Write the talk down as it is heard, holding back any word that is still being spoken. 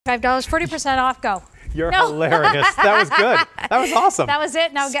$5, 40% off, go. You're hilarious. That was good. That was awesome. That was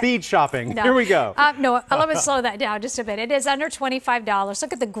it. Now Speed shopping. No. Here we go. No, let me slow that down just a bit. It is under $25.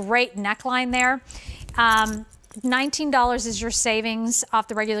 Look at the great neckline there. $19 is your savings off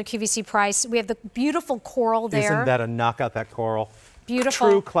the regular QVC price. We have the beautiful coral there. Isn't that a knockout, that coral? Beautiful.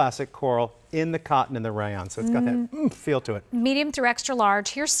 True classic coral in the cotton and the rayon. So it's got that feel to it. Medium through extra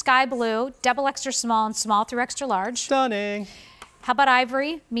large. Here's sky blue, double extra small and small through extra large. Stunning. How about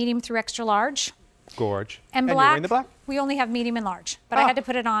ivory? Medium through extra large. Gorge. And you're black, wearing the black? we only have medium and large, but I had to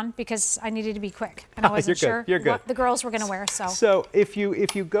put it on because I needed to be quick, and I wasn't sure what the girls were going to wear. So if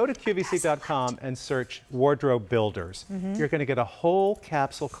you go to QVC.com and search wardrobe builders, you're going to get a whole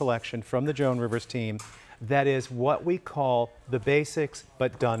capsule collection from the Joan Rivers team that is what we call the basics,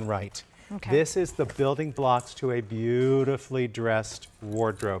 but done right. Okay. This is the building blocks to a beautifully dressed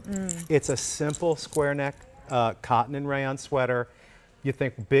wardrobe. It's a simple square neck cotton and rayon sweater. You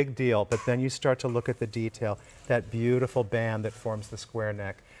think big deal, but then you start to look at the detail, that beautiful band that forms the square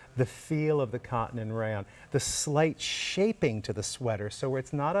neck, the feel of the cotton and rayon, the slight shaping to the sweater. So where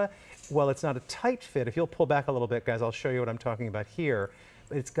it's not a tight fit. If you'll pull back a little bit, guys, I'll show you what I'm talking about here.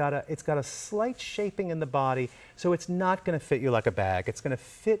 It's got a slight shaping in the body, so it's not going to fit you like a bag. It's going to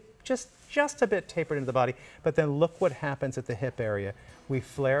fit just a bit tapered into the body. But then look what happens at the hip area. We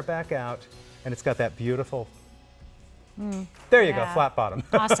flare back out, and it's got that beautiful. There you go, flat bottom.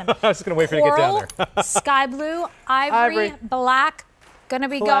 Awesome. I was just going to wait for you to get down there. Sky blue, ivory, black, going to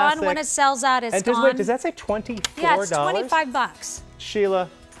be gone when it sells out. It's gone. Wait, does that say $24? Yeah, it's $25. Sheila,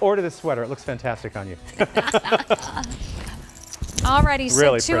 order this sweater. It looks fantastic on you. Alrighty, so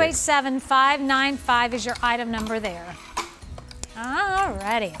really 287-595 is your item number there.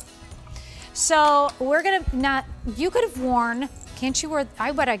 Alrighty. So we're going to, you could have worn, can't you wear,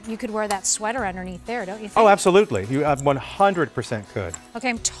 I bet you could wear that sweater underneath there, don't you think? Oh, absolutely. You 100% could. Okay,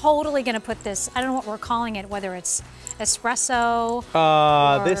 I'm totally going to put this, I don't know what we're calling it, whether it's espresso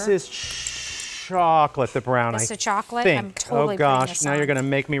this is chocolate, the brown, it's I a chocolate? think. I'm totally oh gosh, this now on. you're going to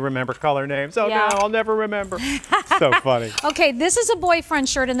make me remember color names. Oh yeah. no, I'll never remember. So funny. Okay, this is a boyfriend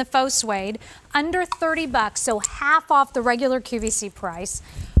shirt in the faux suede, under $30, so half off the regular QVC price.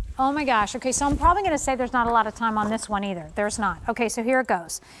 Oh my gosh, okay, so I'm probably gonna say there's not a lot of time on this one either. There's not. Okay, so here it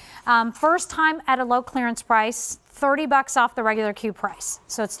goes. First time at a low clearance price, $30 off the regular Q price.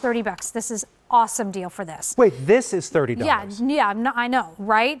 So it's $30. This is awesome deal for this. Wait, this is $30. Yeah, no, I know,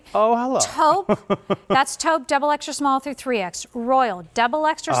 right? Oh, hello. Taupe, that's taupe, double extra small through 3X. Royal, double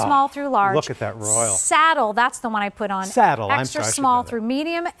extra small through large. Look at that royal. Saddle, that's the one I put on. Saddle, extra small through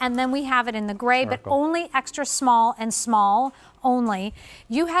medium, and then we have it in the gray, but only extra small and small only.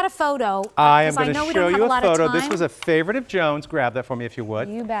 You had a photo. I am going to show you a photo. This was a favorite of Joan's. Grab that for me if you would.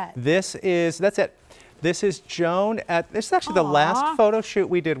 You bet. That's it. This is Joan this is actually the last photo shoot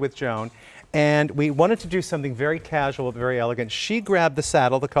we did with Joan. And we wanted to do something very casual, very elegant. She grabbed the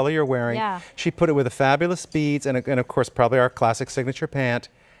saddle, the color you're wearing. Yeah. She put it with the fabulous beads and of course, probably our classic signature pant.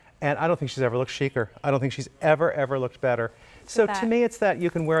 And I don't think she's ever looked chicer. I don't think she's ever looked better. So to me, it's that you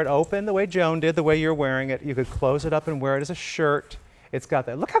can wear it open the way Joan did, the way you're wearing it. You could close it up and wear it as a shirt. It's got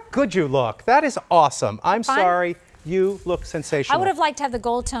that. Look how good you look. That is awesome. I'm sorry. You look sensational. I would have liked to have the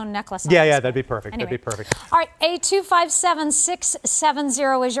gold tone necklace on. Yeah, that'd be perfect. Anyway. That'd be perfect. All right,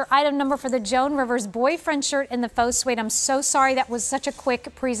 A257670 is your item number for the Joan Rivers boyfriend shirt in the faux suede. I'm so sorry that was such a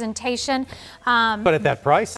quick presentation. But at that price.